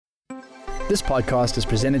This podcast is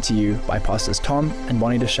presented to you by Pastors Tom and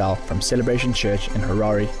Bonnie Deshelle from Celebration Church in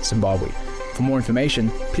Harare, Zimbabwe. For more information,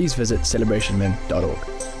 please visit celebrationmen.org.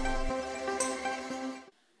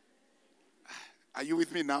 Are you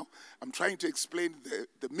with me now? I'm trying to explain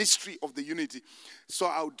the mystery of the unity. So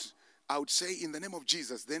I would say in the name of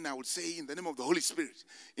Jesus, then I would say in the name of the Holy Spirit,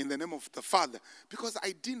 in the name of the Father, because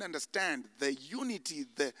I didn't understand the unity,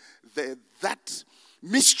 that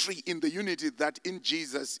mystery in the unity that in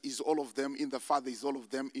Jesus is all of them, in the Father is all of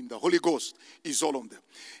them, in the Holy Ghost is all of them.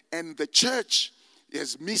 And the church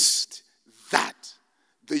has missed that,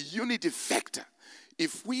 the unity factor.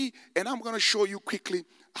 And I'm going to show you quickly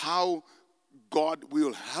how God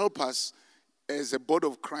will help us as a body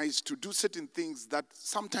of Christ to do certain things that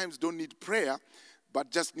sometimes don't need prayer, but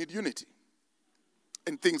just need unity.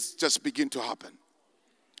 And things just begin to happen.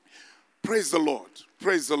 Praise the Lord.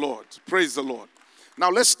 Praise the Lord. Praise the Lord. Now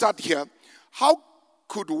let's start here. How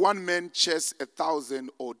could one man chase 1,000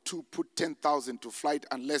 or two put 10,000 to flight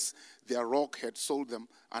unless their rock had sold them,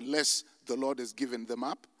 unless the Lord has given them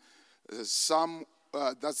up?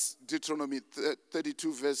 That's Deuteronomy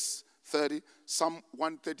 32 verse 30, Psalm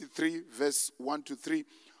 133 verse 1 to 3.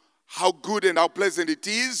 How good and how pleasant it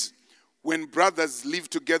is when brothers live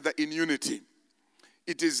together in unity.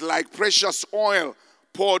 It is like precious oil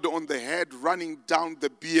poured on the head, running down the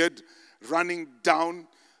beard, running down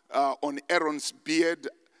on Aaron's beard,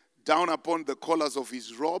 down upon the collars of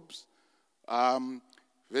his robes.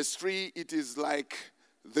 Verse 3, it is like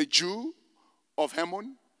the dew of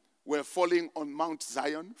Hermon were falling on Mount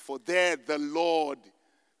Zion, for there the Lord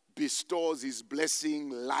bestows his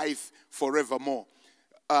blessing, life forevermore.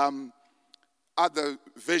 Other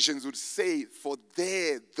versions would say, for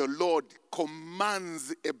there the Lord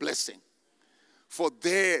commands a blessing. For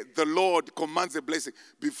there the Lord commands a blessing.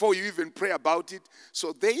 Before you even pray about it.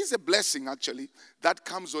 So there is a blessing actually that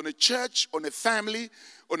comes on a church, on a family,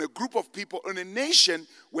 on a group of people, on a nation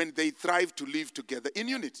when they thrive to live together in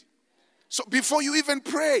unity. So before you even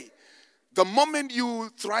pray, the moment you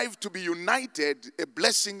thrive to be united, a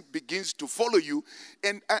blessing begins to follow you.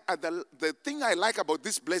 And the thing I like about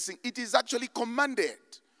this blessing, it is actually commanded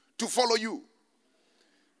to follow you.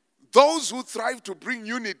 Those who thrive to bring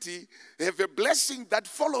unity have a blessing that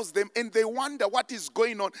follows them, and they wonder what is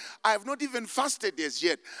going on. I have not even fasted as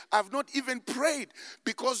yet. I have not even prayed,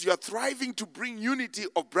 because you are thriving to bring unity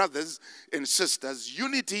of brothers and sisters,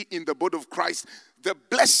 unity in the body of Christ. The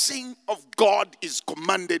blessing of God is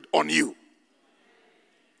commanded on you.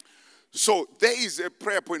 So there is a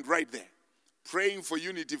prayer point right there. Praying for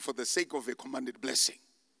unity for the sake of a commanded blessing.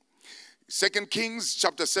 2 Kings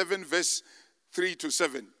chapter 7 verse 3 to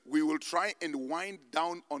 7. We will try and wind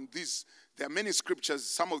down on this. There are many scriptures,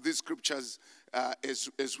 some of these scriptures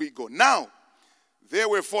as we go. Now, there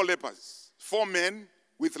were 4 lepers, 4 men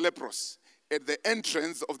with lepers at the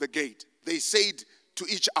entrance of the gate. They said to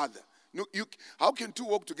each other, how can 2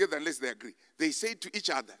 walk together unless they agree? They said to each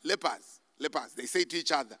other, lepers, they say to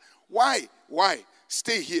each other, why?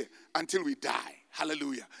 Stay here until we die.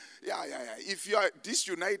 Hallelujah. Yeah. If you are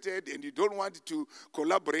disunited and you don't want to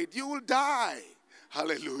collaborate, you will die.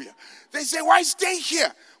 Hallelujah. They say, why stay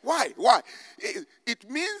here? Why? It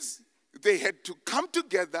means they had to come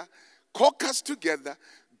together, caucus together,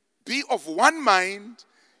 be of one mind,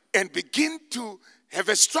 and begin to have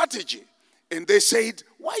a strategy. And they said,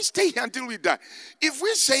 why stay here until we die? If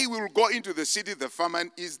we say we will go into the city, the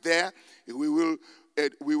famine is there, we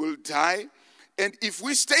will die. And if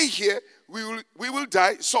we stay here, we will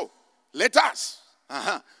die. So let us.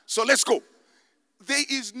 So let's go. There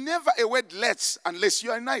is never a word let's unless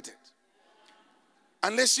you are united.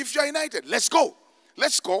 Unless if you are united. Let's go.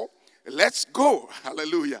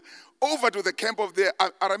 Hallelujah. Over to the camp of the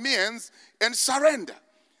Arameans and surrender.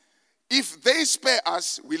 If they spare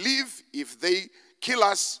us, we live. If they kill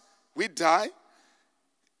us, we die.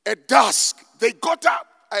 At dusk, they got up.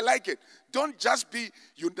 I like it. Don't just be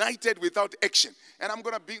united without action. And I'm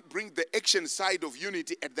going to bring the action side of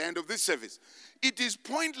unity at the end of this service. It is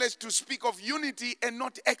pointless to speak of unity and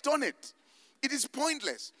not act on it. It is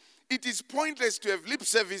pointless. It is pointless to have lip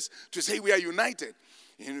service to say we are united.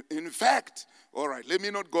 In fact, all right, let me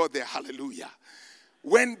not go there. Hallelujah.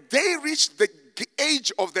 When they reached the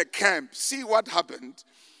age of the camp, see what happened.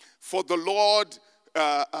 For the Lord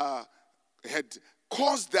had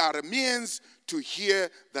caused the Arameans to hear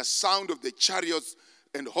the sound of the chariots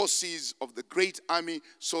and horses of the great army.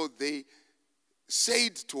 So they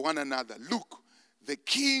said to one another, look, the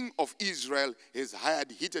king of Israel has hired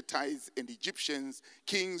Hittites and Egyptians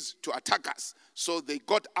kings to attack us. So they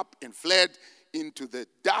got up and fled into the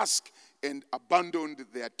dusk and abandoned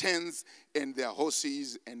their tents and their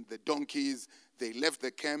horses and the donkeys they left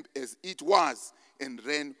the camp as it was and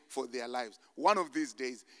ran for their lives. One of these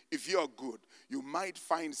days, if you are good, you might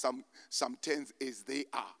find some tents as they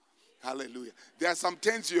are. Hallelujah. There are some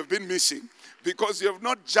tents you have been missing because you have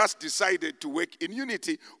not just decided to work in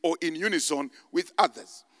unity or in unison with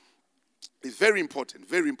others. It's very important,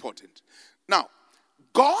 very important. Now,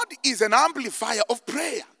 God is an amplifier of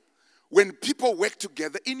prayer when people work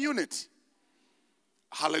together in unity.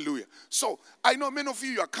 Hallelujah. So, I know many of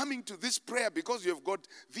you are coming to this prayer because you have got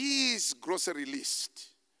this grocery list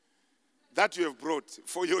that you have brought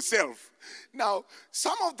for yourself. Now,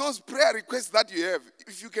 some of those prayer requests that you have,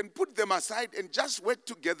 if you can put them aside and just work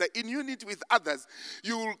together in unity with others,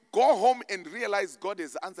 you will go home and realize God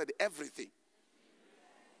has answered everything.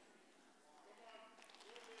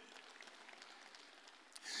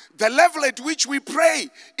 The level at which we pray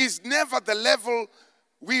is never the level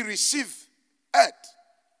we receive at.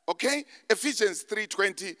 Okay? Ephesians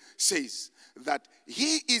 3:20 says that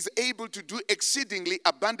he is able to do exceedingly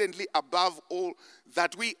abundantly above all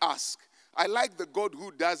that we ask. I like the God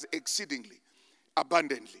who does exceedingly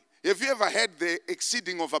abundantly. Have you ever heard the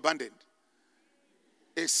exceeding of abundant?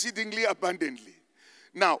 Exceedingly abundantly.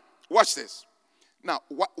 Now, watch this. Now,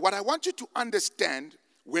 what I want you to understand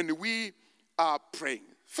when we are praying,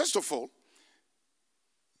 first of all,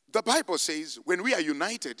 the Bible says when we are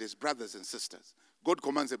united as brothers and sisters, God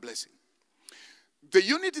commands a blessing. The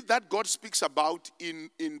unity that God speaks about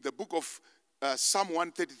in the book of Psalm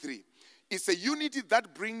 133 is a unity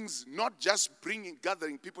that brings not just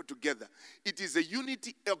gathering people together. It is a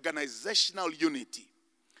unity, organizational unity,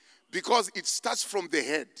 because it starts from the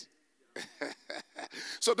head.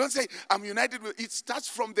 So don't say, I'm united with, it starts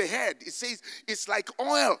from the head. It says it's like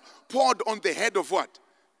oil poured on the head of what?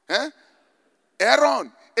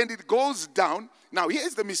 Aaron. And it goes down. Now,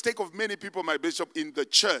 here's the mistake of many people, my bishop, in the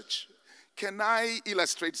church. Can I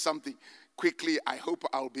illustrate something quickly? I hope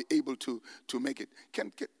I'll be able to make it.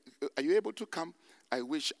 Are you able to come? I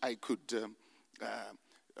wish I could.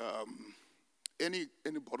 Any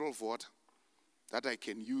bottle of water that I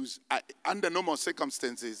can use under normal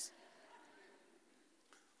circumstances.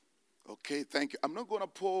 Okay, thank you. I'm not going to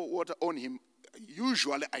pour water on him.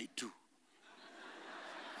 Usually I do.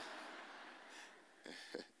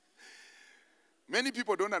 Many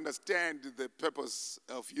people don't understand the purpose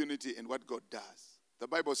of unity and what God does. The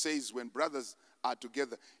Bible says when brothers are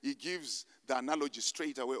together, he gives the analogy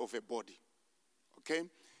straight away of a body. Okay?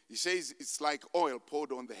 He says it's like oil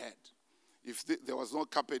poured on the head. If there was no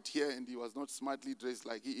carpet here and he was not smartly dressed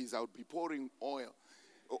like he is, I would be pouring oil,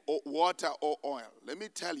 or water or oil. Let me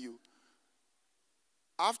tell you,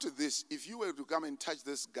 after this, if you were to come and touch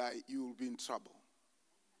this guy, you will be in trouble.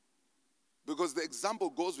 Because the example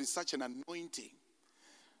goes with such an anointing.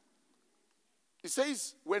 It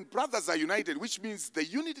says when brothers are united, which means the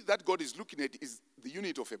unity that God is looking at is the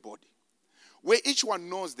unit of a body, where each one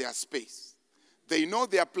knows their space. They know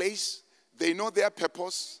their place. They know their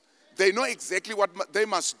purpose. They know exactly what they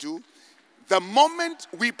must do. The moment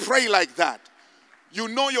we pray like that, you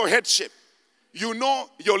know your headship. You know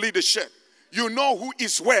your leadership. You know who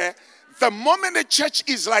is where. The moment the church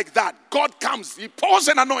is like that, God comes. He pours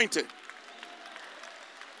an anointing.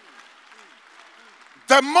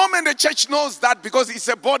 The moment the church knows that, because it's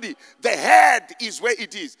a body, the head is where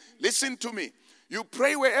it is. Listen to me. You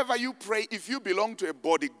pray wherever you pray. If you belong to a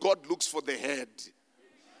body, God looks for the head.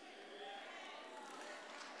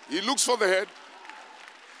 He looks for the head.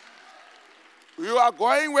 You are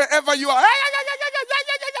going wherever you are.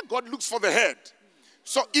 God looks for the head.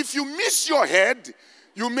 So if you miss your head,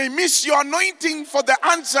 you may miss your anointing for the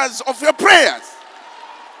answers of your prayers.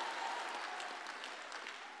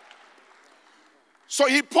 So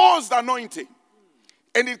he pours the anointing,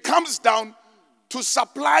 and it comes down to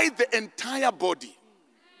supply the entire body.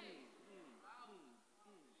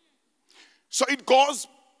 So it goes,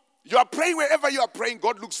 you are praying wherever you are praying,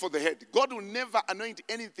 God looks for the head. God will never anoint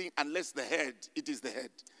anything unless the head, it is the head.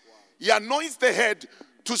 Wow. He anoints the head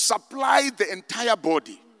to supply the entire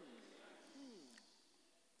body.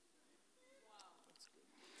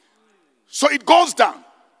 So it goes down.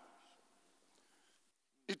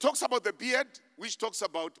 It talks about the beard, which talks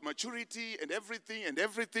about maturity and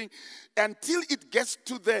everything, until it gets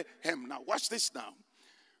to the hem. Now, watch this now.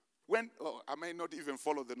 I may not even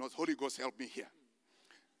follow the notes. Holy Ghost, help me here.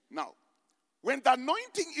 Now, when the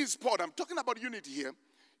anointing is poured, I'm talking about unity here,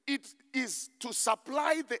 it is to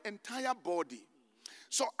supply the entire body.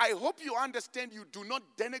 So I hope you understand, you do not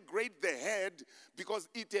denigrate the head, because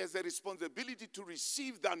it has a responsibility to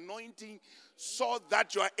receive the anointing so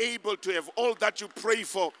that you are able to have all that you pray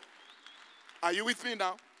for. Are you with me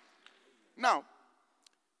now? Now,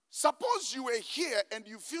 Suppose you were here and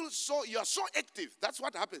you feel you are so active. That's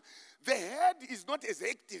what happens. The head is not as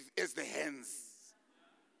active as the hands.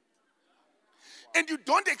 And you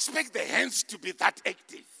don't expect the hands to be that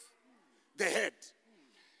active. The head.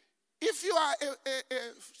 If you are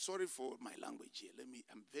sorry for my language here.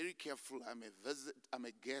 I'm very careful. I'm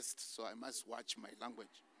a guest, so I must watch my language.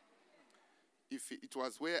 If it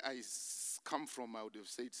was where I come from, I would have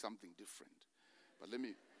said something different. But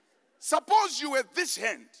suppose you were this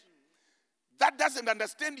hand that doesn't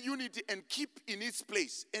understand unity and keep in its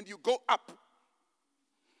place, and you go up.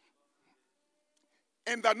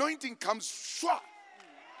 And the anointing comes shwa.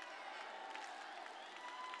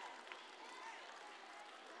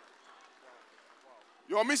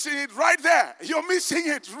 You're missing it right there. You're missing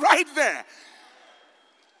it right there.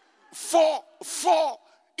 For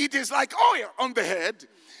it is like oil on the head.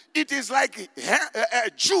 It is like a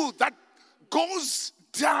dew that goes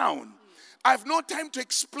down. I have no time to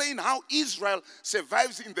explain how Israel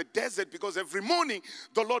survives in the desert, because every morning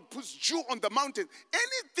the Lord puts dew on the mountains.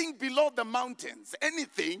 Anything below the mountains,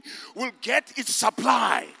 anything will get its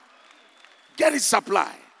supply. Get its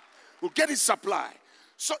supply. Will get its supply.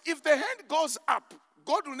 So if the hand goes up,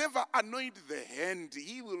 God will never anoint the hand.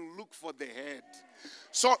 He will look for the head.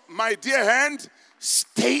 So, my dear hand,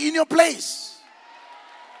 stay in your place.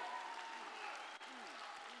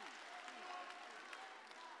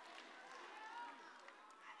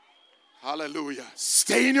 Hallelujah.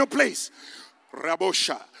 Stay in your place.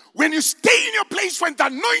 Rabosha. When you stay in your place, when the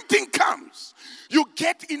anointing comes, you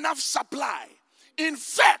get enough supply. In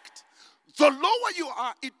fact, the lower you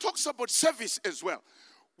are, it talks about service as well.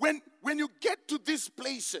 When you get to these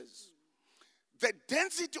places, the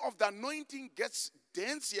density of the anointing gets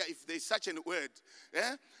denser, if there's such a word.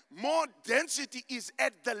 More density is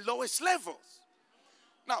at the lowest levels.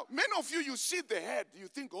 Now, many of you see the head, you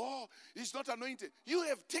think, oh, he's not anointed. You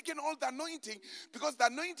have taken all the anointing, because the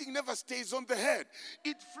anointing never stays on the head.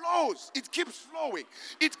 It flows. It keeps flowing.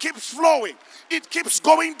 It keeps flowing. It keeps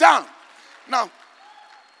going down. Now,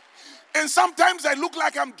 and sometimes I look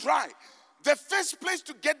like I'm dry. The first place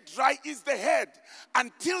to get dry is the head,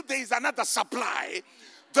 until there is another supply.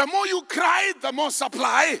 The more you cry, the more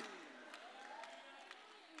supply.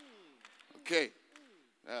 Okay.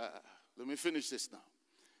 Let me finish this now.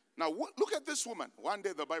 Now, look at this woman. One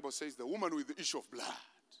day the Bible says the woman with the issue of blood.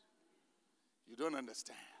 You don't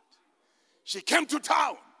understand. She came to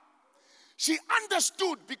town. She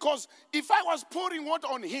understood, because if I was pouring water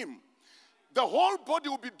on him, the whole body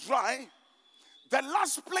would be dry. The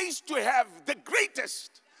last place to have the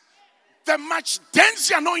greatest, the much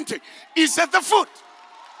denser anointing is at the foot.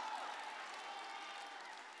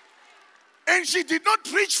 And she did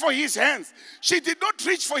not reach for his hands. She did not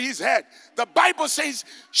reach for his head. The Bible says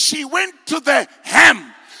she went to the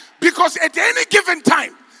hem. Because at any given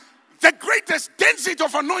time, the greatest density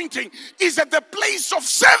of anointing is at the place of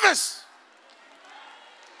service.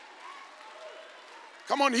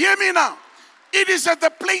 Come on, hear me now. It is at the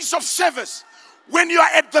place of service. When you are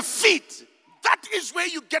at the feet, that is where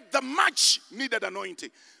you get the much needed anointing.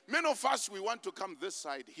 Many of us, we want to come this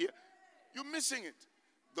side here. You're missing it.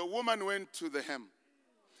 The woman went to the hem.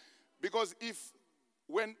 Because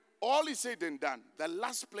when all is said and done, the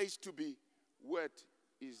last place to be wet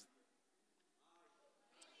is.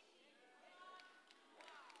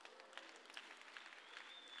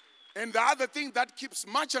 And the other thing that keeps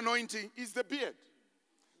much anointing is the beard.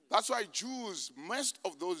 That's why Jews, most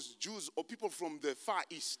of those Jews or people from the Far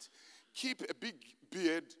East, keep a big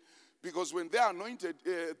beard, because when they are anointed,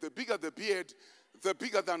 the bigger the beard, the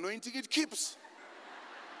bigger the anointing it keeps.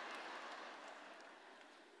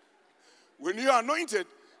 When you are anointed,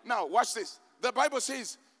 now watch this. The Bible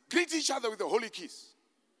says, greet each other with a holy kiss.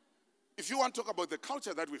 If you want to talk about the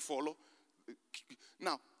culture that we follow,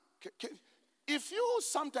 now, if you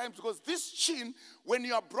sometimes, because this chin, when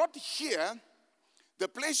you are brought here, the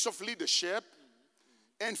place of leadership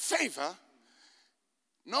and favor,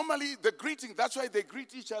 normally the greeting, that's why they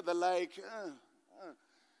greet each other like,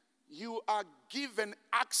 you are given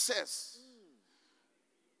access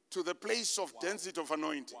to the place of density of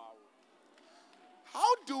anointing.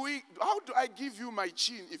 How do I give you my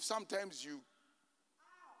chin if sometimes you...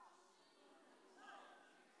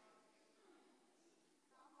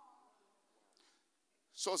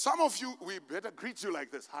 So some of you, we better greet you like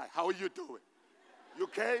this. Hi, how are you doing? You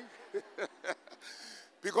okay?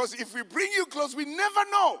 Because if we bring you close, we never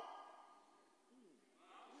know.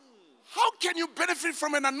 How can you benefit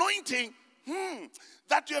from an anointing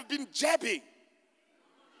that you have been jabbing?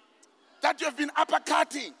 That you have been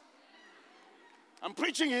uppercutting? I'm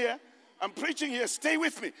preaching here. Stay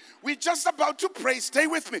with me. We're just about to pray. Stay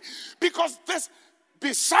with me. Because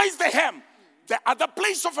besides the hem, the other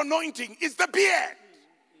place of anointing is the beard.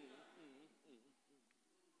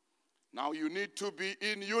 Now you need to be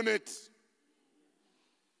in unit.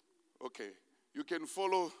 Okay, you can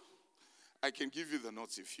follow. I can give you the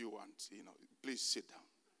notes if you want. Please sit down.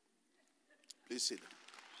 Please sit down.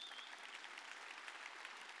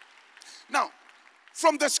 Now,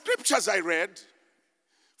 from the scriptures I read,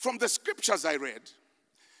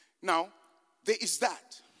 now, there is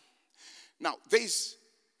that. Now,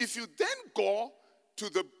 if you then go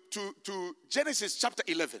to Genesis chapter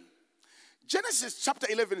 11, Genesis chapter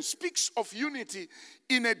 11 speaks of unity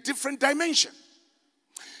in a different dimension.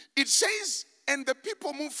 It says, and the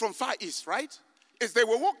people moved from Far East, right? As they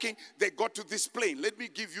were walking, they got to this plain. Let me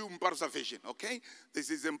give you Mparza vision, okay? This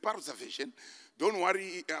is Mparza vision. Don't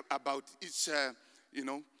worry about its,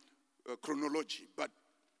 chronology. But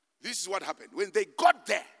this is what happened. When they got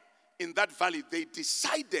there in that valley, they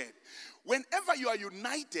decided, whenever you are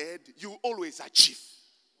united, you always achieve.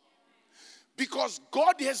 Because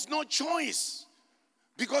God has no choice.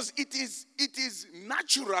 Because it is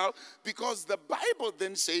natural. Because the Bible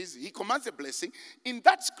then says, he commands a blessing. In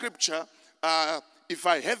that scripture, if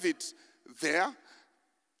I have it there,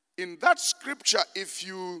 in that scripture, if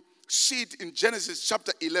you see it in Genesis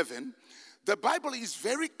chapter 11, the Bible is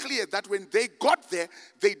very clear that when they got there,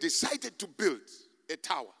 they decided to build a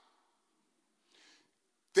tower.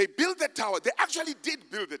 They built the tower. They actually did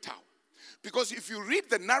build the tower. Because if you read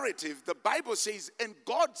the narrative, the Bible says, and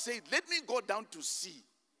God said, let me go down to see.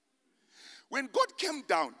 When God came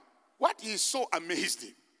down, what he so amazed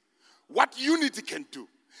him, what unity can do.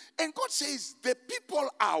 And God says, the people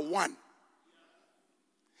are one.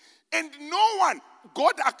 And no one,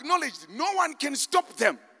 God acknowledged, no one can stop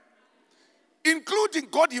them. Including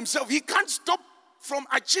God himself. He can't stop from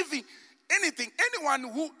achieving anything.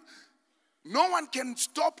 No one can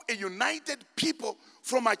stop a united people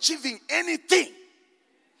from achieving anything.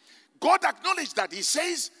 God acknowledged that. He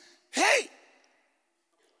says, hey,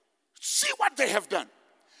 see what they have done.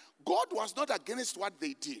 God was not against what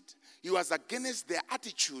they did. He was against their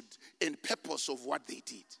attitude and purpose of what they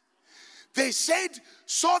did. They said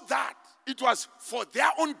so that it was for their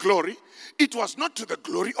own glory. It was not to the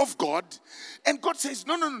glory of God. And God says,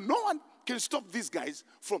 no one can stop these guys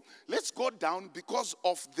from, let's go down because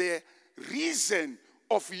of their reason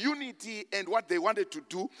of unity, and what they wanted to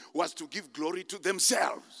do was to give glory to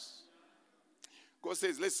themselves. God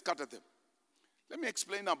says, let's scatter them. Let me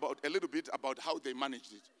explain a little bit about how they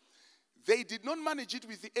managed it. They did not manage it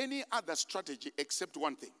with any other strategy except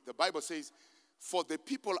one thing. The Bible says, for the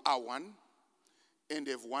people are one and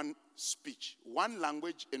have one speech. One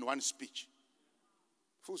language and one speech.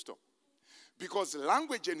 Full stop. Because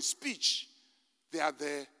language and speech, they are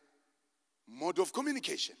the mode of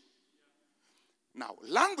communication. Now,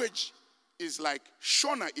 language is like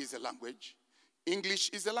Shona is a language. English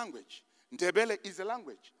is a language. Ndebele is a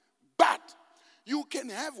language. But you can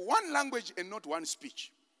have one language and not one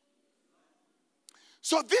speech.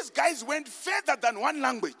 So these guys went further than one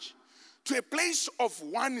language to a place of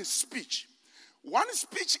one speech. One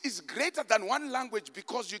speech is greater than one language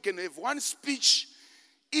because you can have one speech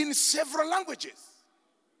in several languages.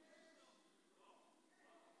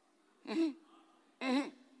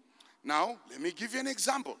 Now, let me give you an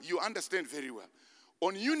example. You understand very well.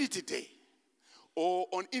 On Unity Day or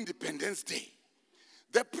on Independence Day,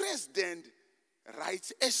 the president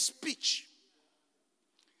writes a speech.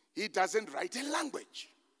 He doesn't write a language.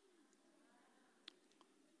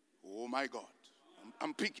 Oh my God.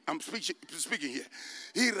 I'm speaking here.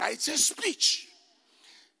 He writes a speech.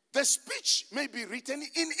 The speech may be written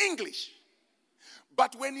in English.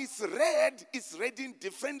 But when it's read in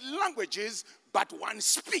different languages, but one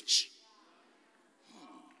speech.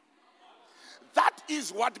 That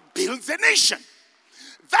is what builds a nation.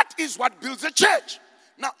 That is what builds a church.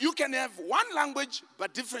 Now, you can have one language,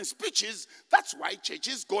 but different speeches. That's why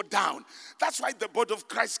churches go down. That's why the body of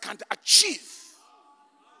Christ can't achieve.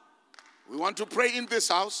 We want to pray in this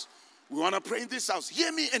house. We want to pray in this house.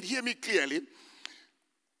 Hear me and hear me clearly.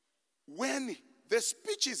 When the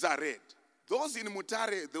speeches are read, those in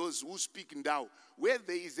Mutare, those who speak Ndau, where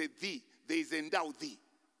there is a thee, there is a Ndau thee.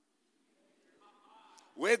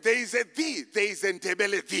 Where there is a thee, there is a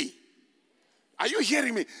Ndebele thee. Are you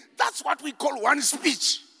hearing me? That's what we call one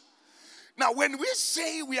speech. Now, when we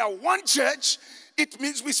say we are one church, it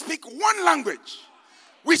means we speak one language.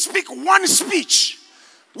 We speak one speech.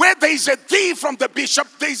 Where there is a thee from the bishop,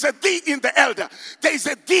 there is a thee in the elder. There is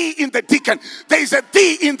a thee in the deacon. There is a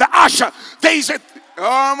thee in the usher. There is a...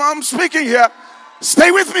 I'm speaking here. Stay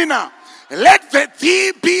with me now. Let the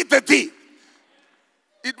thee be the thee.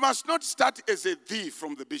 It must not start as a thee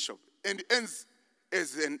from the bishop and ends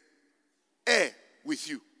as an heir with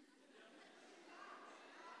you.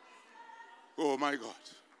 Oh my God.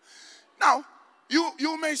 Now,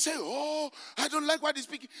 you may say, oh, I don't like what he's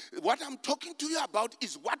speaking. What I'm talking to you about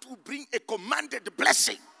is what will bring a commanded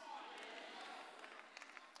blessing.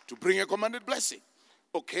 To bring a commanded blessing.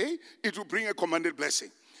 Okay? It will bring a commanded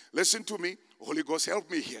blessing. Listen to me. Holy Ghost,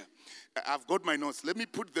 help me here. I've got my notes. Let me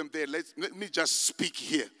put them there. Let me just speak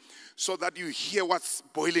here so that you hear what's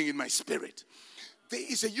boiling in my spirit. There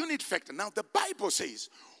is a unit factor. Now, the Bible says,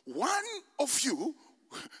 one of you,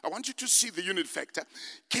 I want you to see the unit factor,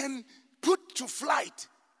 can put to flight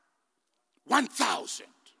 1,000.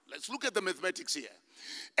 Let's look at the mathematics here.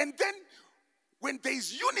 And then, when there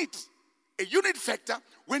is a unit factor,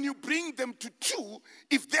 when you bring them to 2,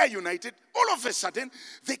 if they're united, all of a sudden,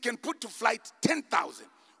 they can put to flight 10,000.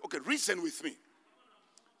 Okay, reason with me.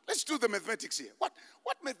 Let's do the mathematics here. What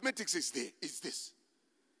mathematics is there? Is this?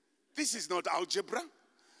 This is not algebra.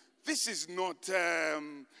 This is not,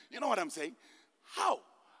 you know what I'm saying? How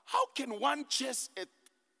can one chase at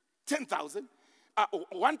 10,000,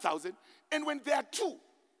 1,000, and when there are 2,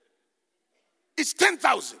 it's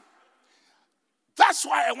 10,000? That's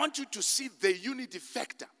why I want you to see the unity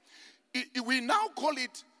factor. We now call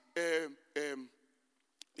it,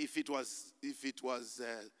 if it was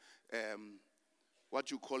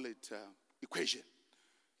what you call it, equation.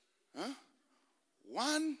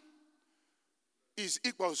 1 is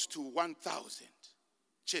equals to 1,000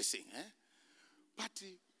 chasing. But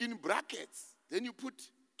in brackets, then you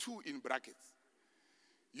put 2 in brackets.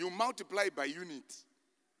 You multiply by unit.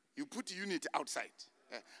 You put unit outside.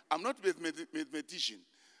 I'm not a mathematician.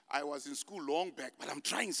 I was in school long back, but I'm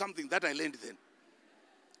trying something that I learned then.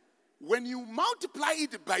 When you multiply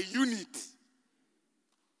it by unit,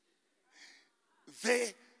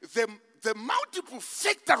 the multiple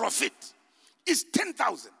factor of it is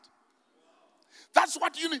 10,000. That's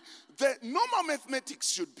what unit. The normal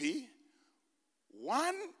mathematics should be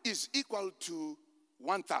 1 is equal to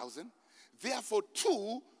 1,000. Therefore,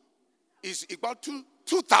 2 is equal to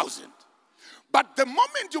 2,000. But the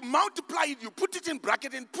moment you multiply it, you put it in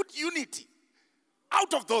bracket and put unity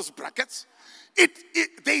out of those brackets, there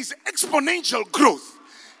is exponential growth,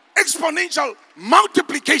 exponential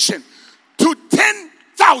multiplication to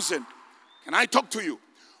 10,000. Can I talk to you?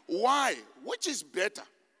 Why? Which is better?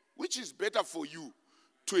 Which is better for you,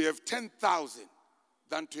 to have 10,000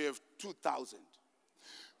 than to have 2,000?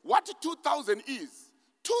 What 2,000 is?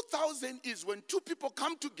 2,000 is when 2 people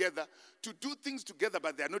come together to do things together,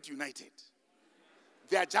 but they are not united.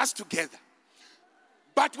 They are just together.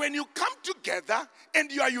 But when you come together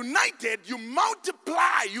and you are united, you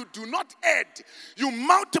multiply. You do not add. You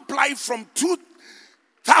multiply from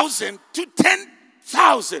 2,000 to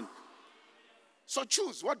 10,000. So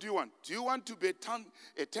choose. What do you want? Do you want to be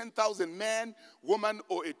a 10,000 man, woman,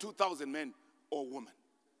 or a 2,000 man or woman?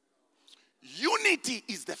 Unity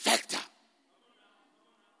is the factor.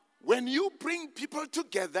 When you bring people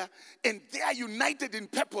together and they are united in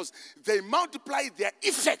purpose, they multiply their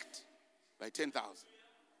effect by 10,000.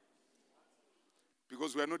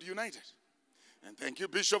 Because we are not united. And thank you,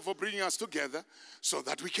 Bishop, for bringing us together so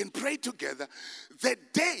that we can pray together. The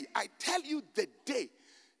day, I tell you the day,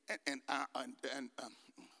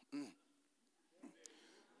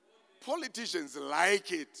 politicians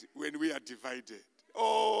like it when we are divided.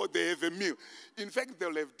 Oh, they have a meal. In fact,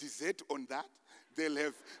 they'll have dessert on that. They'll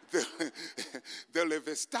have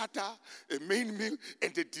a starter, a main meal,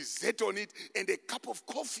 and a dessert on it, and a cup of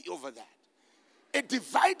coffee over that. A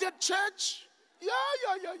divided church? Yeah.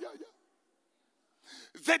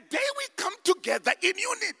 The day we come together in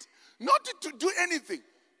unit, not to do anything,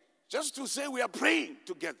 just to say we are praying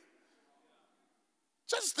together.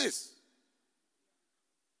 Just this.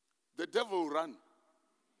 The devil will run.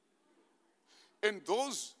 And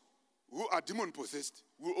those who are demon-possessed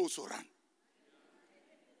will also run.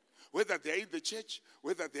 Whether they are in the church,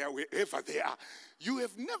 whether they are wherever they are. You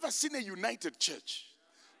have never seen a united church.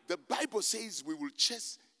 The Bible says we will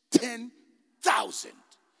chase 10,000.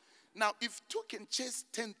 Now, if 2 can chase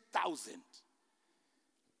 10,000,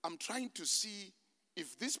 I'm trying to see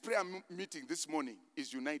if this prayer meeting this morning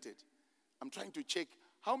is united. I'm trying to check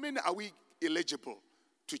how many are we eligible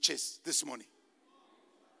to chase this morning.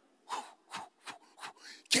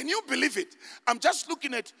 Can you believe it? I'm just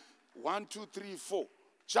looking at 1, 2, 3, 4.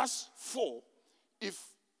 Just 4.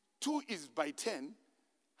 If 2 is by 10,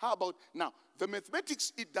 how about now? The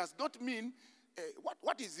mathematics, it does not mean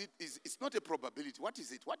what is it? It's not a probability. What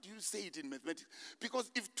is it? What do you say it in mathematics? Because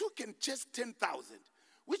if 2 can chase 10,000,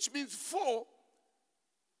 which means 4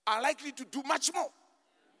 are likely to do much more.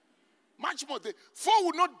 Much more. 4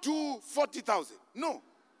 would not do 40,000. No.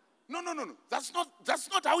 No. That's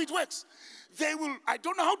not how it works. They will, I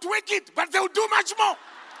don't know how to work it, but they'll do much more.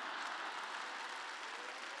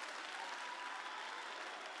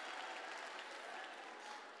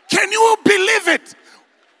 Can you believe it?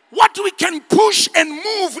 What we can push and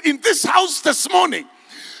move in this house this morning.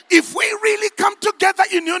 If we really come together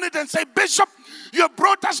in unity and say, Bishop, you have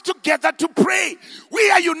brought us together to pray.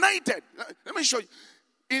 We are united. Let me show you.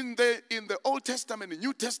 In the Old Testament and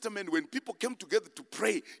New Testament, when people came together to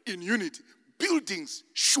pray in unity, buildings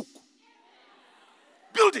shook.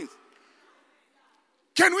 Buildings.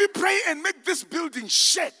 Can we pray and make this building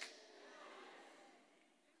shake?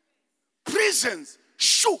 Prisons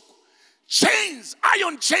shook. Chains,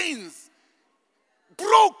 iron chains,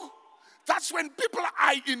 broke. That's when people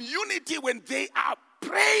are in unity, when they are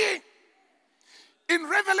praying. In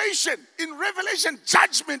Revelation,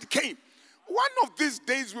 judgment came. One of these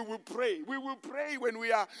days we will pray. We will pray when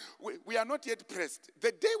we are not yet pressed.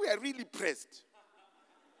 The day we are really pressed.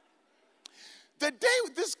 The day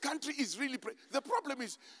this country is really pressed. The problem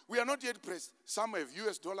is we are not yet pressed. Some have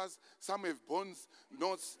US dollars, some have bonds,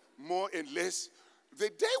 notes, more and less. The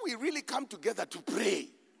day we really come together to pray,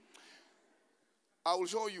 I will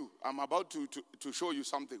show you. I'm about to show you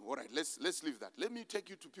something. All right, let's leave that. Let me take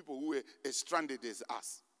you to people who were as stranded as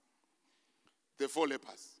us. The 4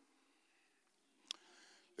 lepers.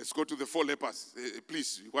 Let's go to the 4 lepers.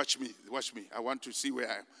 Please, watch me. I want to see where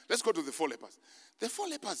I am. Let's go to the 4 lepers. The 4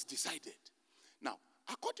 lepers decided. Now,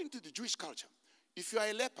 according to the Jewish culture, if you are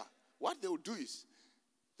a leper, what they will do is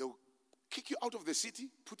they will kick you out of the city,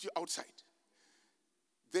 put you outside.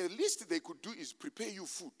 The least they could do is prepare you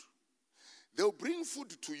food. They'll bring food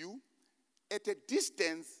to you at a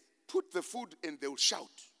distance, put the food, and they'll shout,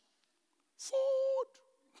 "Food!"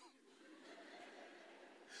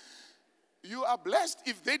 You are blessed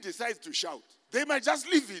if they decide to shout. They might just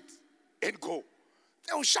leave it and go.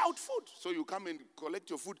 They'll shout food. So you come and collect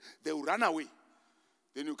your food. They'll run away.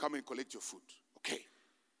 Then you come and collect your food. Okay.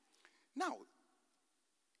 Now,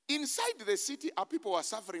 inside the city are people who are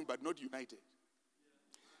suffering but not united.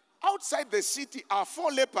 Outside the city are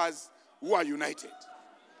 4 lepers who are united.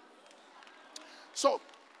 So,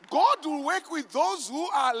 God will work with those who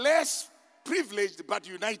are less privileged but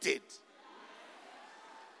united.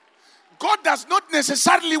 God does not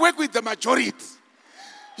necessarily work with the majority.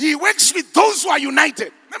 He works with those who are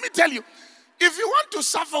united. Let me tell you, if you want to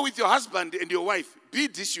suffer with your husband and your wife, be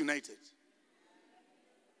disunited.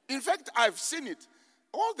 In fact, I've seen it.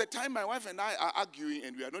 All the time my wife and I are arguing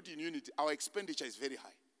and we are not in unity, our expenditure is very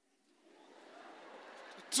high.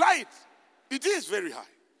 Try it. It is very high.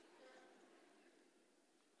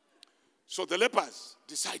 So the lepers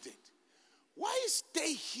decided, why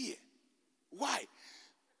stay here? Why?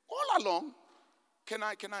 All along, can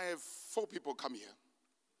I have 4 people come here?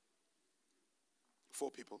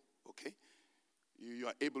 4 people, okay? You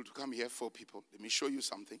are able to come here, 4 people. Let me show you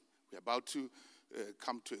something. We're about to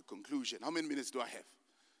come to a conclusion. How many minutes do I have?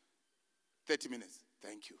 30 minutes.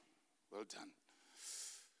 Thank you. Well done.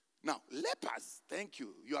 Now, lepers, thank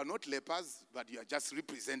you. You are not lepers, but you are just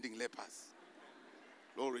representing lepers.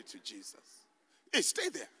 Glory to Jesus. Hey, stay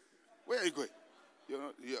there. Where are you going?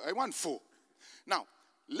 I want 4. Now,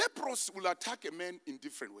 lepers will attack a man in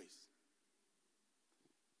different ways.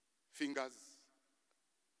 Fingers,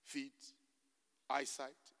 feet,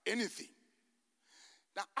 eyesight, anything.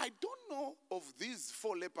 Now, I don't know of these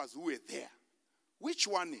 4 lepers who were there, which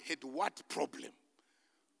one had what problem.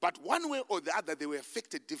 But one way or the other, they were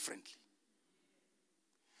affected differently.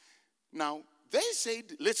 Now, they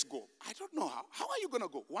said, let's go. I don't know how. How are you going to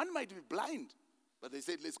go? One might be blind, but they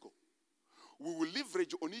said, let's go. We will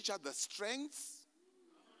leverage on each other's strengths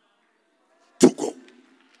to go.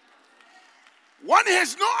 One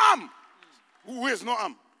has no arm. Who has no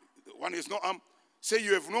arm? One has no arm. Say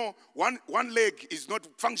you have one leg is not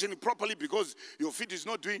functioning properly because your feet is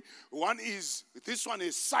not doing. This one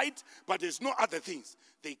is sight, but there's no other things.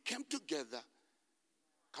 They come together,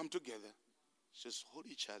 just hold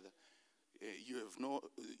each other. You have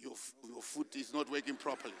your foot is not working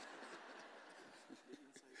properly.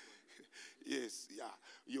 Yes, yeah.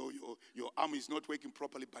 Your arm is not working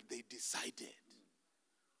properly, but they decided,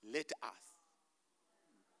 let us.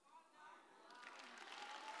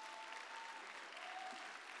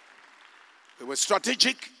 They were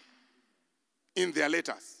strategic in their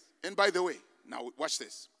letters. And by the way, now watch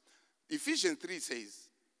this. Ephesians 3 says,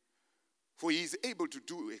 for he is able to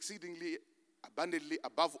do exceedingly abundantly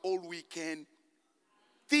above all we can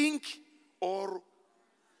think or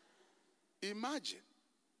imagine.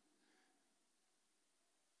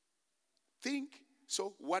 Think.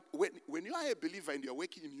 So when you are a believer and you are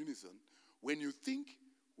working in unison, when you think,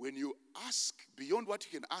 when you ask beyond what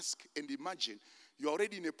you can ask and imagine, you're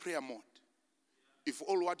already in a prayer mode. If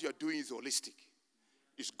all what you're doing is holistic,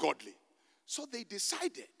 is godly. So they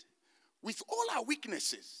decided, with all our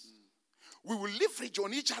weaknesses, we will leverage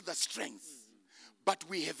on each other's strengths, but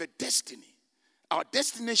we have a destiny. Our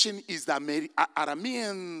destination is the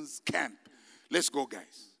Arameans' camp. Let's go,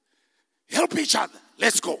 guys. Help each other.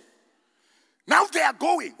 Let's go. Now they are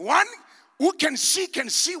going. One who can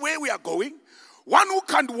see where we are going. One who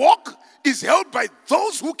can't walk is held by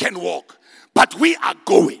those who can walk. But we are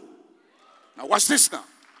going. Now watch this now.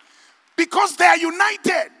 Because they are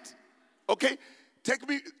united. Okay? Take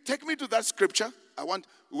me to that scripture. I want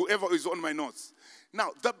whoever is on my notes. Now,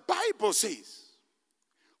 the Bible says,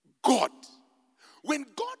 God, when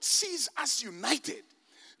God sees us united,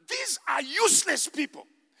 these are useless people.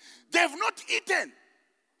 They have not eaten.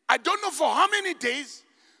 I don't know for how many days,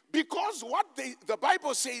 because what the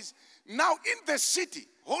Bible says, now in the city,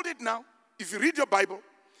 hold it now, if you read your Bible,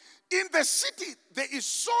 in the city there is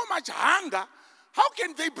so much hunger. How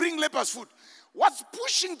can they bring lepers food? What's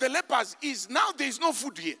pushing the lepers is now there is no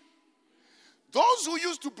food here. Those who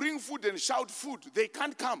used to bring food and shout food, they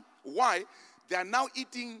can't come. Why? They are now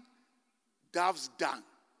eating dove's dung.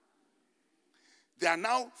 They are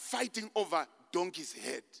now fighting over donkey's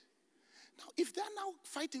head. Now, if they are now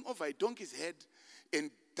fighting over a donkey's head and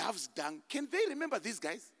dove's dung, can they remember these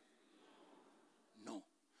guys? No.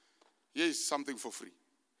 Here is something for free.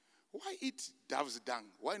 Why eat dove's dung?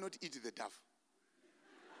 Why not eat the dove?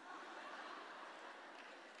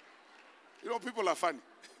 You know, people are funny.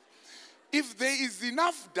 If there is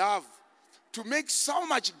enough dove to make so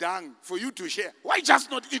much dung for you to share, why just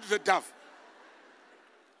not eat the dove?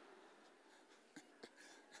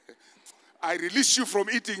 I release you from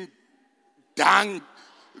eating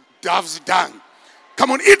dove's dung.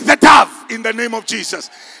 Come on, eat the dove in the name of Jesus.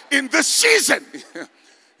 In this season,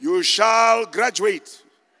 you shall graduate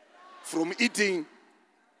from eating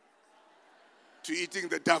to eating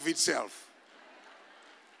the dove itself.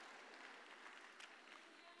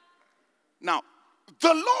 Now,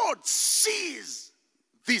 the Lord sees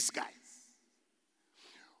these guys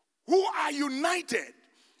who are united,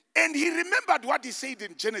 and he remembered what he said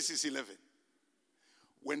in Genesis 11.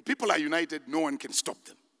 When people are united, no one can stop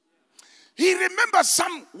them. He remembers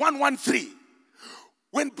Psalm 113.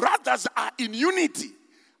 When brothers are in unity,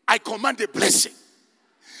 I command a blessing.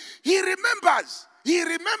 He remembers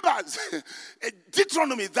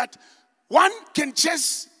Deuteronomy that one can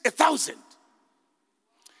chase 1,000.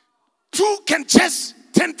 Two can chase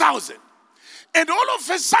 10,000. And all of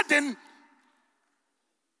a sudden,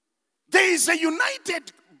 there is a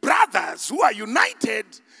united brothers who are united,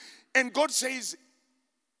 and God says,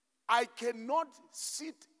 I cannot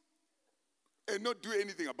sit and not do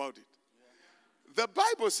anything about it. The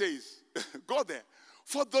Bible says, go there.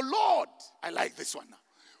 For the Lord, I like this one now.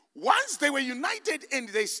 Once they were united and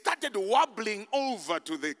they started wobbling over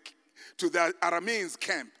to the Arameans'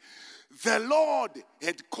 camp, the Lord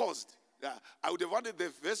had caused. I would have wanted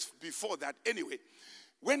the verse before that anyway.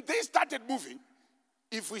 When they started moving,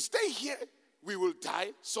 if we stay here, we will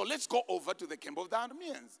die. So let's go over to the camp of the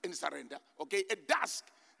Arameans and surrender. Okay, at dusk,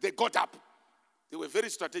 they got up. They were very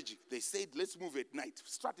strategic. They said, let's move at night.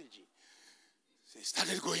 Strategy. They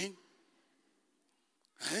started going.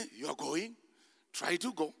 You are going. Try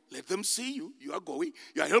to go. Let them see you. You are going.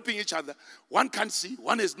 You are helping each other. One can't see.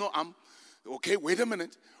 One has no arm. Okay, wait a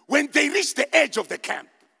minute. When they reached the edge of the camp.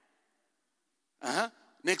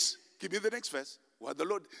 Next. Give me the next verse. What the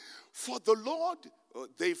Lord. For the Lord,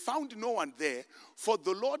 they found no one there. For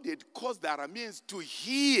the Lord had caused the Arameans to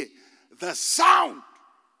hear the sound.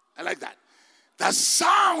 I like that. The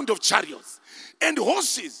sound of chariots and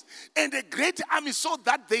horses and a great army, so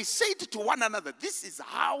that they said to one another, this is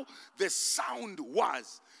how the sound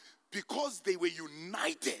was, because they were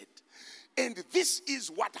united. And this is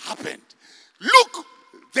what happened. Look,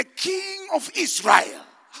 the king of Israel,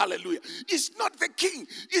 hallelujah, is not the king,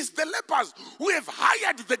 it's the lepers who have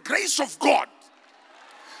hired the grace of God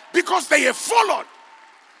because they have followed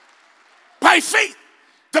by faith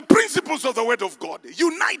the principles of the word of God,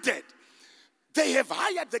 united. They have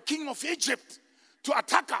hired the king of Egypt to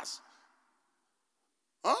attack us.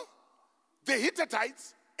 The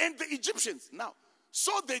Hittites and the Egyptians. Now,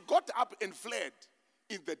 so they got up and fled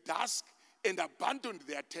in the dusk and abandoned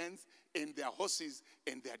their tents and their horses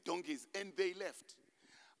and their donkeys, and they left.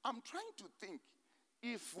 I'm trying to think,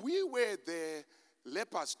 if we were the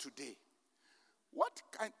lepers today, what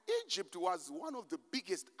kind? Egypt was one of the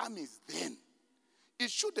biggest armies then. It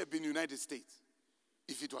should have been United States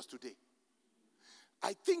if it was today.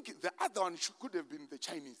 I think the other one could have been the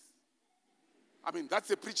Chinese. I mean, that's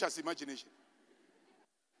a preacher's imagination.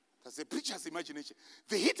 That's a preacher's imagination.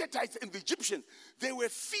 The Hittites and the Egyptians, they were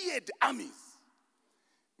feared armies.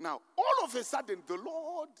 Now, all of a sudden, the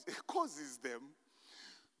Lord causes them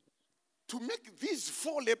to make these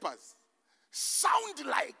 4 lepers sound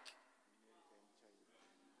like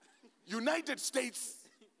United States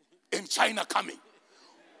and China coming.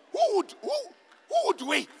 Who would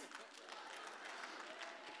wait?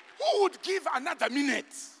 Who would give another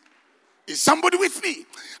minute? Is somebody with me?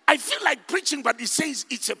 I feel like preaching, but it says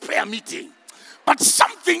it's a prayer meeting. But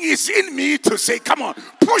something is in me to say, come on,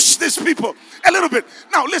 push these people a little bit.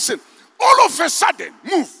 Now listen, all of a sudden,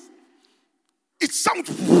 move. It sounds,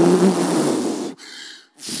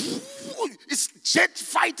 it's jet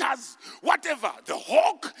fighters, whatever, the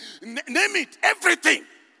Hawk, name it, everything.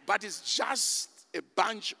 But it's just a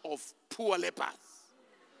bunch of poor lepers.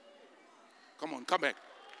 Come on, come back.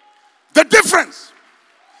 The difference,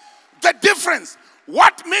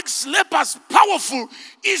 what makes lepers powerful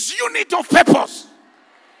is unity of purpose.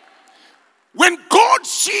 When God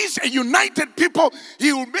sees a united people,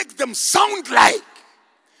 He will make them sound like,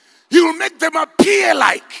 He will make them appear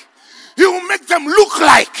like, He will make them look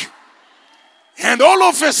like. And all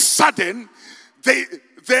of a sudden,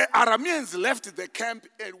 the Arameans left the camp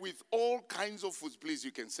and with all kinds of foods. Please,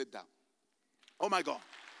 you can sit down. Oh my God.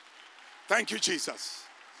 Thank you, Jesus.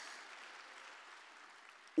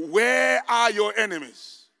 Where are your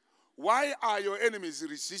enemies? Why are your enemies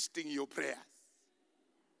resisting your prayers?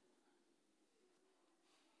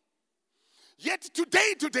 Yet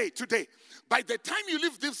today, by the time you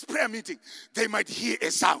leave this prayer meeting, they might hear a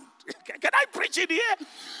sound. Can I preach it here?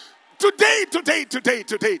 Today.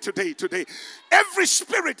 Every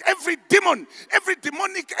spirit, every demon, every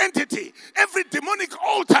demonic entity, every demonic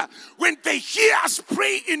altar, when they hear us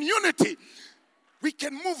pray in unity, we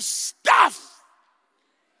can move stuff.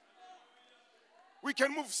 We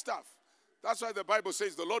can move stuff. That's why the Bible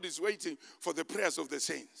says the Lord is waiting for the prayers of the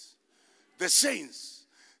saints. The saints.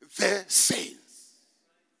 The saints.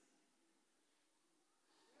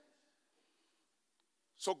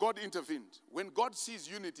 So God intervened. When God sees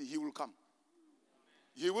unity, He will come.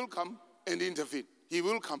 He will come and intervene. He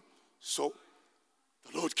will come. So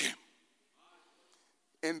the Lord came.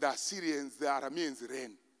 And the Assyrians, the Arameans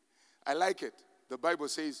ran. I like it. The Bible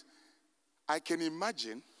says, I can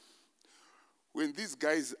imagine when these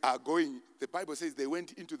guys are going, the Bible says they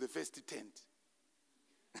went into the first tent.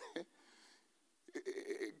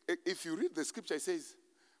 If you read the scripture, it says,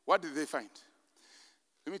 what did they find?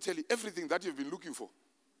 Let me tell you, everything that you've been looking for.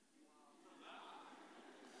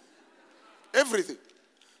 Everything.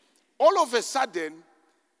 All of a sudden,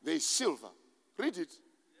 there's silver. Read it.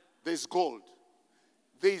 There's gold.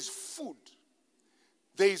 There's food.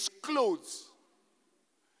 There's clothes.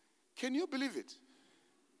 Can you believe it?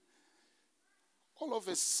 All of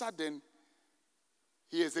a sudden,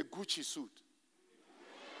 he has a Gucci suit.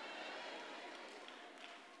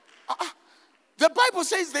 The Bible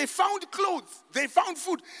says they found clothes, they found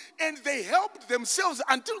food, and they helped themselves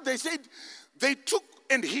until they said they took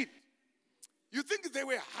and hid. You think they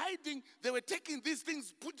were hiding, they were taking these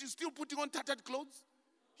things, still putting on tattered clothes?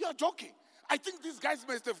 You're joking. I think these guys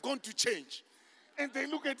must have gone to change. And they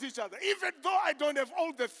look at each other. Even though I don't have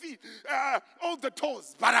all the feet, all the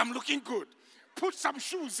toes, but I'm looking good. Put some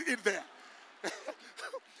shoes in there.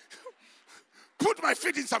 Put my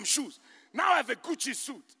feet in some shoes. Now I have a Gucci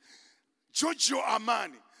suit. Giorgio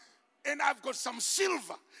Armani. And I've got some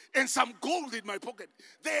silver and some gold in my pocket.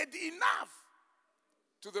 They had enough.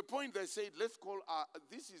 To the point they said, let's call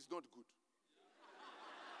this is not good.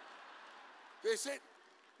 They said,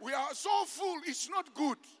 we are so full, it's not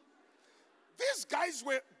good. These guys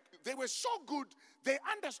were so good, they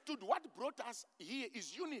understood what brought us here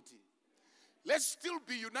is unity. Let's still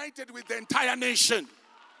be united with the entire nation.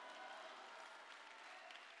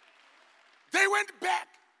 They went back.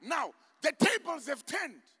 Now, the tables have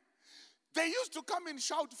turned. They used to come and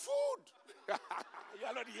shout, food.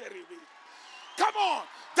 You're not hearing me. Come on.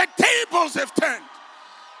 The tables have turned.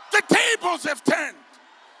 The tables have turned.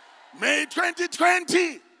 May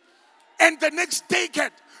 2020 and the next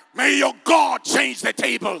decade, may your God change the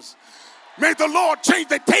tables. May the Lord change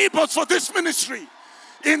the tables for this ministry.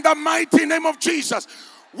 In the mighty name of Jesus.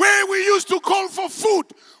 Where we used to call for food,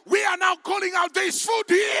 we are now calling out there's food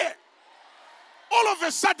here. All of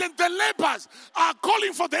a sudden, the lepers are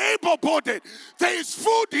calling for the able-bodied. There is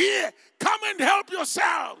food here. Come and help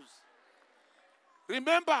yourselves.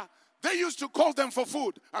 Remember, they used to call them for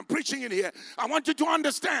food. I'm preaching in here. I want you to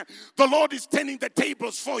understand, the Lord is turning the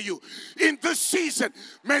tables for you. In this season,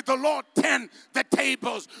 may the Lord turn the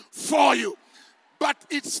tables for you. But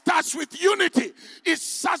it starts with unity. It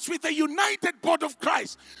starts with a united body of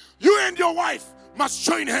Christ. You and your wife must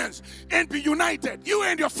join hands and be united. You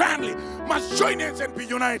and your family must join hands and be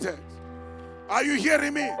united. Are you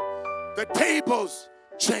hearing me? The tables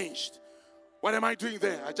changed. What am I doing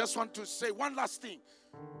there? I just want to say one last thing.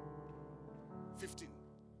 15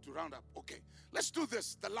 to round up. Okay, let's do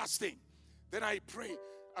this. The last thing. Then I pray.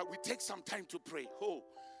 We take some time to pray. Oh,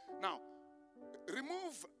 now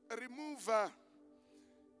remove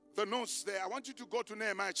the notes there. I want you to go to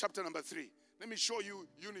Nehemiah chapter number 3. Let me show you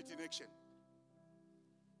unity in action.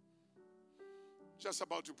 Just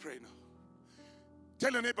about to pray now.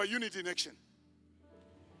 Tell your neighbor, unity in action.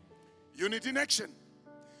 Unity in action.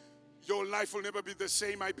 Your life will never be the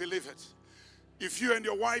same, I believe it. If you and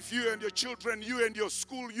your wife, you and your children, you and your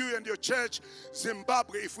school, you and your church,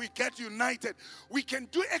 Zimbabwe, if we get united, we can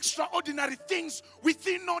do extraordinary things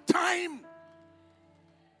within no time.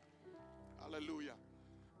 Hallelujah.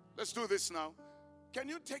 Let's do this now. Can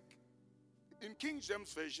you take, in King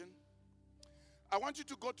James Version, I want you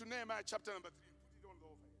to go to Nehemiah chapter number 3. Put it on the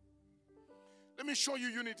overhead. Let me show you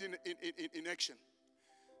unity in action.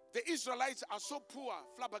 The Israelites are so poor,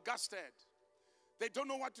 flabbergasted. They don't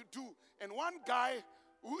know what to do. And one guy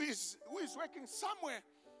who is working somewhere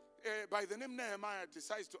by the name Nehemiah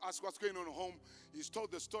decides to ask what's going on at home. He's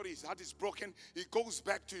told the story. His heart is broken. He goes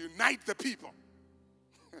back to unite the people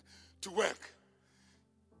to work.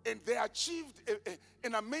 And they achieved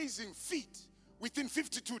an amazing feat within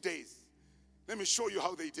 52 days. Let me show you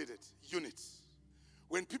how they did it. Units.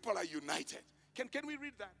 When people are united. Can we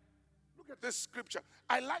read that? Look at this scripture.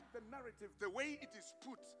 I like the narrative, the way it is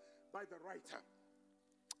put by the writer.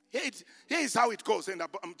 Here is how it goes, and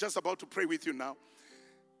I'm just about to pray with you now.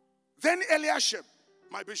 Then Eliashib,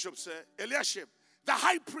 my bishop said, Eliashib, the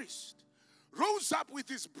high priest, rose up with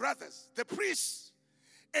his brothers, the priests,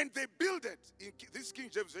 and they builded, in this King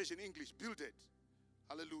James Version English, builded,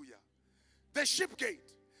 hallelujah, the sheep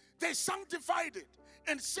gate. They sanctified it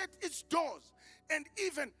and set its doors, and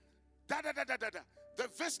even, The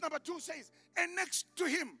verse number 2 says, and next to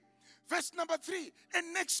him, verse number 3,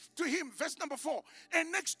 and next to him, verse number 4,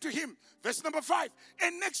 and next to him, verse number 5,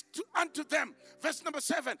 and next to unto them, verse number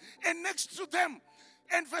 7, and next to them,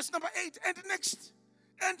 and verse number 8, and next,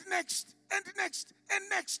 and next, and next, and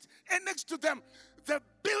next, and next to them. The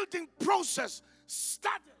building process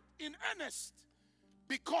started in earnest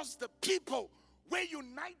because the people were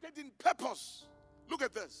united in purpose. Look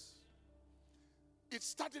at this. It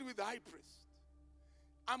started with the high priest.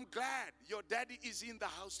 I'm glad your daddy is in the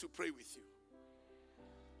house to pray with you.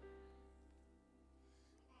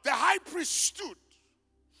 The high priest stood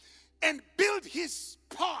and built his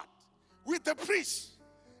part with the priest.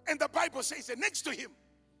 And the Bible says that next to him,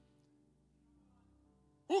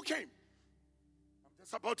 who came? I'm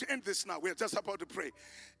just about to end this now. We're just about to pray.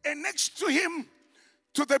 And next to him,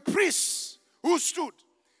 to the priest who stood,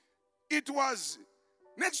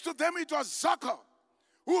 next to them, it was Zachar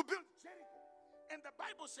who built Jericho. And the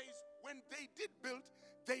Bible says when they did build,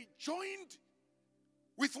 they joined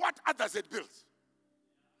with what others had built.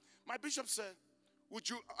 My bishop said, would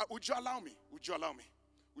you allow me? Would you allow me?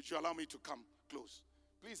 Would you allow me to come close?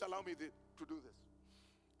 Please allow me to do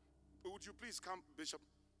this. Would you please come, Bishop?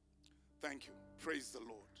 Thank you. Praise the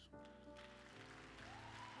Lord.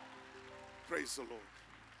 Praise the Lord.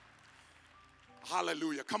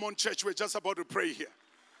 Hallelujah. Come on, church. We're just about to pray here.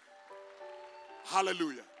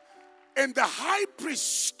 Hallelujah. And the high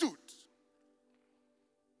priest stood.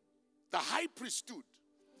 The high priest stood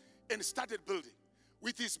and started building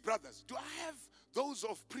with his brothers. Do I have those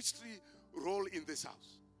of priestly role in this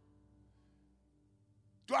house?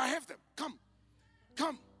 Do I have them? Come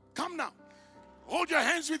now. Hold your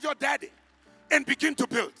hands with your daddy and begin to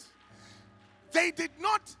build. They did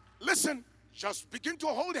not, listen, just begin to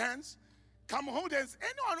hold hands. Come hold hands.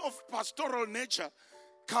 Anyone of pastoral nature,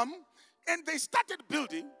 come. And they started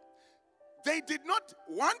building.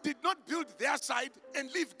 One did not build their side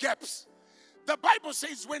and leave gaps. The Bible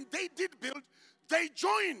says when they did build, they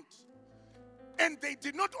joined. And they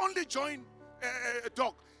did not only join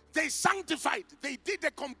they sanctified. They did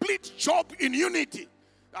a complete job in unity.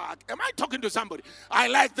 Am I talking to somebody? I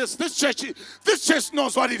like this. This church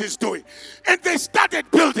knows what it is doing. And they started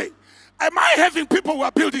building. Am I having people who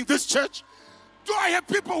are building this church? Do I have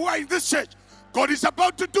people who are in this church? God is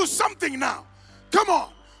about to do something now. Come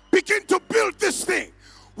on. Begin to build this thing.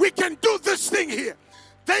 We can do this thing here.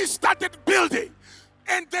 They started building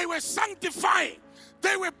and they were sanctifying.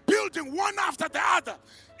 They were building one after the other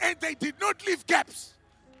and they did not leave gaps.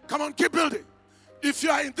 Come on, keep building. If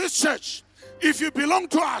you are in this church, if you belong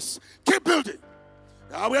to us, keep building.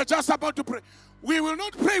 We are just about to pray. We will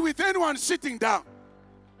not pray with anyone sitting down.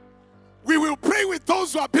 We will pray with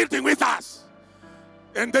those who are building with us.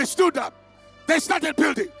 And they stood up. They started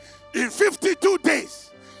building. In 52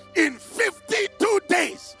 days,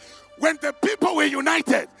 when the people were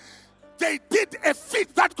united, they did a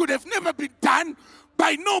feat that could have never been done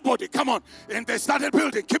by nobody. Come on. And they started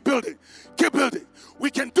building. Keep building. Keep building.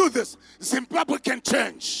 We can do this. Zimbabwe can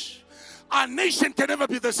change. Our nation can never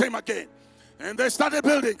be the same again. And they started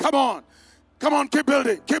building. Come on. Come on, keep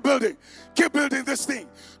building. Keep building. Keep building this thing.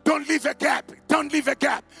 Don't leave a gap. Don't leave a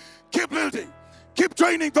gap. Keep building. Keep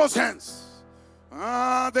joining those hands.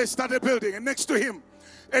 They started building. And next to him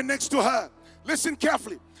and next to her. Listen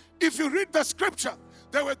carefully. If you read the scripture,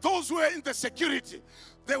 there were those who were in the security.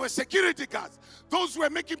 There were security guards. Those who were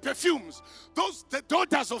making perfumes. Those, the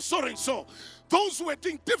daughters of so and so. Those who were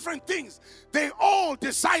doing different things. They all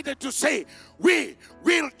decided to say, we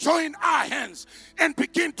will join our hands and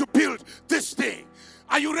begin to build this thing.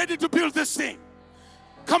 Are you ready to build this thing?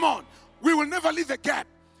 Come on. We will never leave a gap.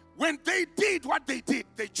 When they did what they did,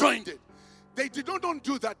 they joined it. They did not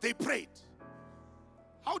do that. They prayed.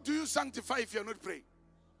 How do you sanctify if you're not praying?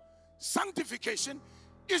 Sanctification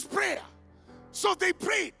is prayer. So they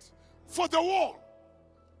prayed for the wall.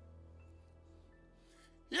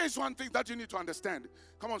 Here's one thing that you need to understand.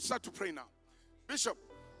 Come on, start to pray now. Bishop,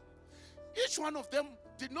 each one of them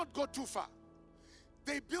did not go too far.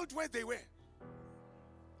 They built where they were.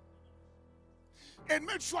 And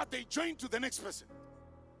made sure they joined to the next person.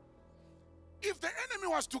 If the enemy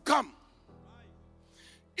was to come,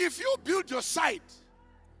 if you build your side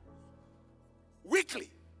weakly,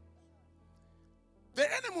 the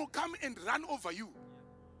enemy will come and run over you.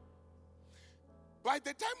 By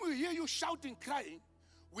the time we hear you shouting, crying,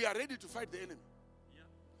 we are ready to fight the enemy.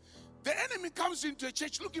 The enemy comes into a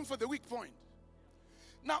church looking for the weak point.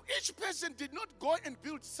 Now, each person did not go and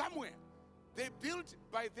build somewhere. They built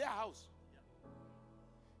by their house.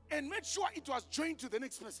 And made sure it was joined to the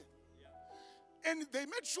next person. And they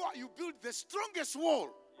made sure you build the strongest wall.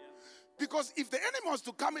 Because if the enemy was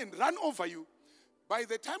to come and run over you, by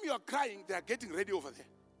the time you are crying, they are getting ready over there.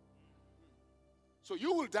 So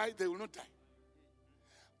you will die, they will not die.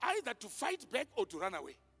 Either to fight back or to run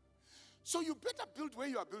away. So you better build where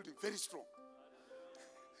you are building very strong.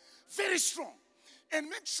 Very strong. And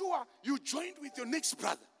make sure you join with your next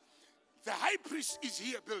brother. The high priest is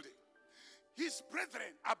here building. His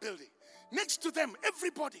brethren are building. Next to them,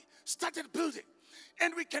 everybody started building.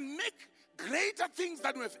 And we can make greater things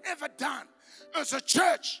than we've ever done as a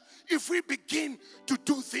church if we begin to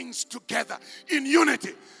do things together in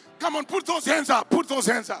unity. Come on, put those hands up. Put those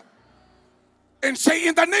hands up. And say,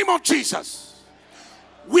 in the name of Jesus,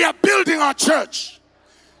 we are building our church.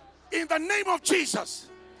 In the name of Jesus,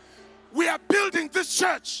 we are building this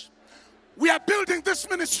church. We are building this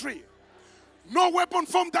ministry. No weapon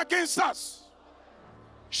formed against us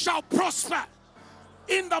shall prosper.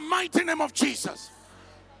 In the mighty name of Jesus,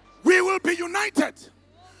 we will be united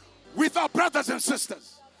with our brothers and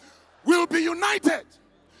sisters. We will be united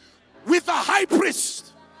with the high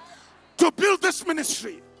priest to build this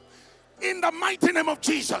ministry. In the mighty name of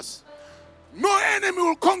Jesus, no enemy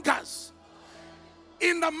will conquer us.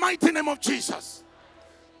 In the mighty name of Jesus,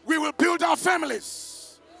 we will build our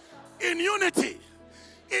families in unity.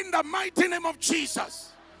 In the mighty name of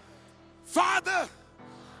Jesus, Father,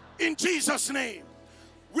 in Jesus' name,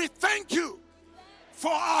 we thank you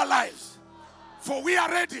for our lives. For we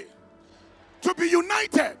are ready to be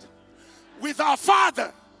united with our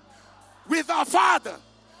Father,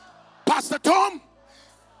 Pastor Tom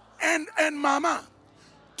and Mama,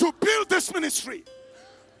 to build this ministry.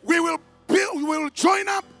 We will join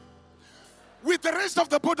up with the rest of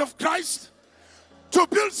the body of Christ to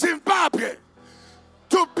build Zimbabwe,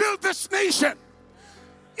 to build this nation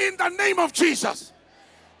in the name of Jesus.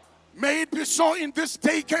 May it be so in this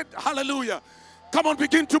decade. Hallelujah. Come on,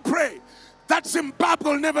 begin to pray that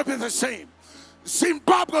Zimbabwe will never be the same.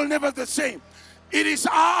 Zimbabwe will never be the same. It is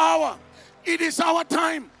our hour. It is our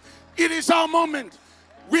time. It is our moment.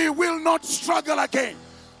 We will not struggle again.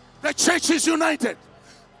 The church is united.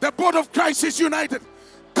 The body of Christ is united.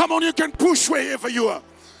 Come on, you can push wherever you are.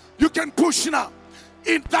 You can push now.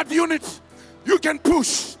 In that unit, you can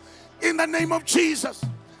push. In the name of Jesus.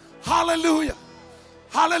 Hallelujah.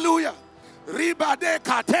 Hallelujah. Ribade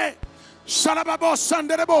kate. Shalababo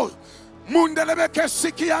sanderebo. Mundelebeke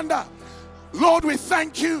sikianda. Lord, we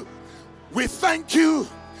thank you. We thank you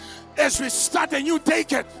as we start a new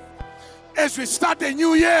decade. As we start a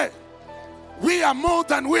new year. We are more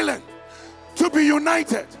than willing to be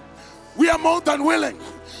united. We are more than willing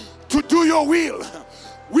to do your will.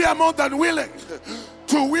 We are more than willing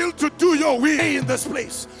to do your will in this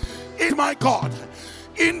place. In my God,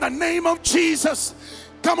 in the name of Jesus,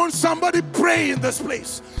 Come on, somebody pray in this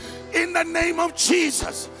place. In the name of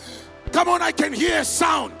Jesus. Come on, I can hear a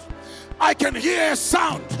sound. I can hear a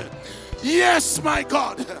sound. Yes, my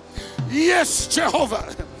God. Yes,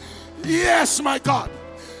 Jehovah. Yes, my God.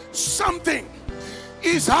 Something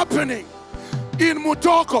is happening in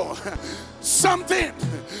Mutoko. Something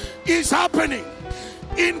is happening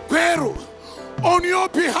in Peru on your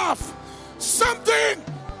behalf. Something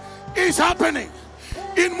is happening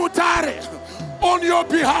in Mutare on your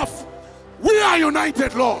behalf. We are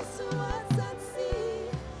united, Lord.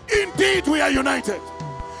 Indeed, we are united.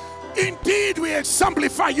 Indeed, we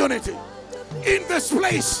exemplify unity in this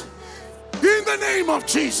place. In the name of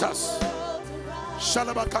Jesus.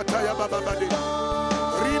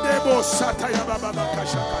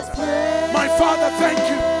 My Father, thank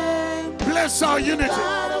you. Bless our unity.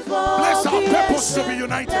 Bless our purpose to be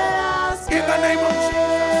united. In the name of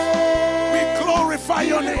Jesus. We glorify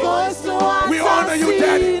your name. We honor you,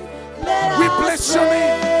 Daddy. We bless your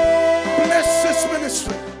name. Bless this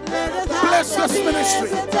ministry. Bless this ministry.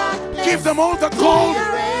 Give them all the gold,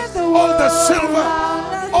 all the silver,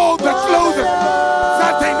 all the clothing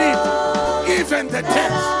that they need. Even the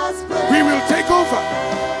tents. We will take over.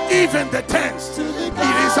 Even the tents.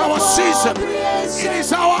 It is our season. It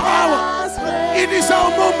is our hour. It is our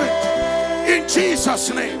moment. In Jesus'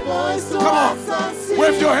 name. Come on.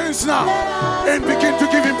 Wave your hands now and begin to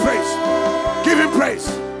give him praise. Give him praise.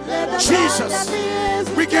 Jesus,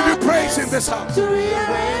 we give you praise in this house.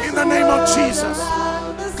 In the name of Jesus.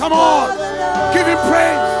 Come on. Give him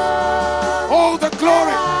praise. All the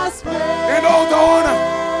glory and all the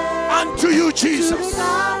honor unto you, Jesus.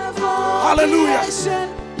 Hallelujah.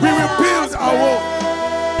 We will build our wall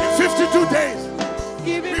in 52 days.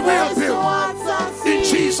 We will build in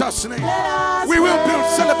Jesus' name. We will build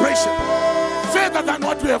celebration further than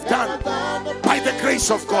what we have done by the grace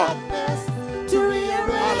of God.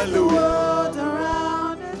 Hallelujah.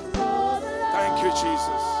 Thank you,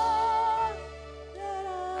 Jesus.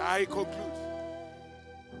 I conclude,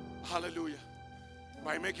 hallelujah,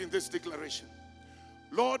 by making this declaration.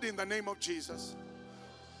 Lord, in the name of Jesus,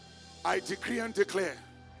 I decree and declare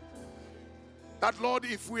that, Lord,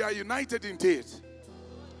 if we are united indeed,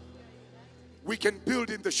 we can build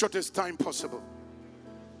in the shortest time possible,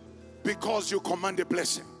 because you command a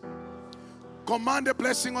blessing. Command a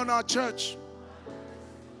blessing on our church.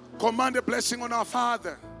 Command a blessing on our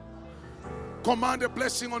Father. Command a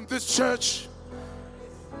blessing on this church.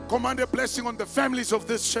 Command a blessing on the families of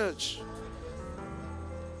this church.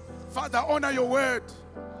 Father, honor your word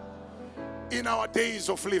in our days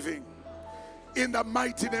of living. In the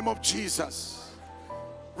mighty name of Jesus.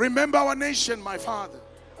 Remember our nation, my Father.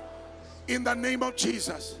 In the name of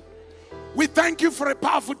Jesus. We thank you for a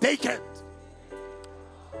powerful decade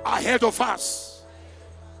ahead of us.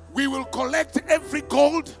 We will collect every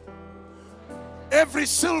gold, every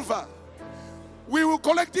silver. We will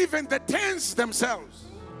collect even the tents themselves.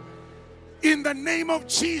 In the name of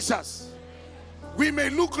Jesus. We may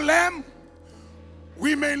look lame,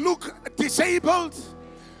 we may look disabled,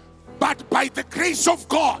 but by the grace of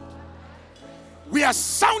God, we are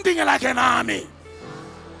sounding like an army.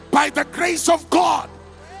 By the grace of God,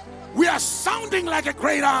 we are sounding like a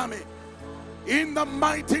great army. In the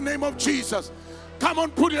mighty name of Jesus. Come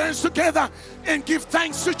on, put your hands together and give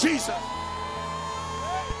thanks to Jesus.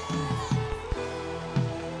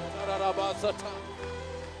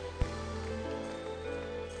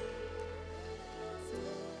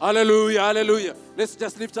 Hallelujah, hallelujah. Let's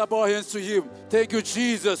just lift up our hands to him. Thank you,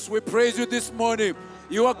 Jesus. We praise you this morning.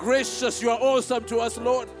 You are gracious. You are awesome to us,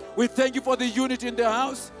 Lord. We thank you for the unity in the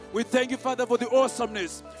house. We thank you, Father, for the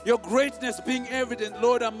awesomeness, your greatness being evident,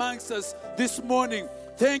 Lord, amongst us this morning.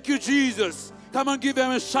 Thank you, Jesus. Come on, give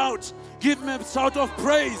him a shout. Give him a shout of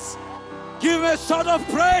praise. Give him a shout of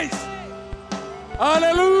praise.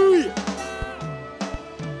 Hallelujah.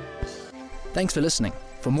 Thanks for listening.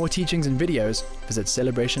 For more teachings and videos, visit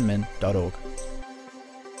celebrationmen.org.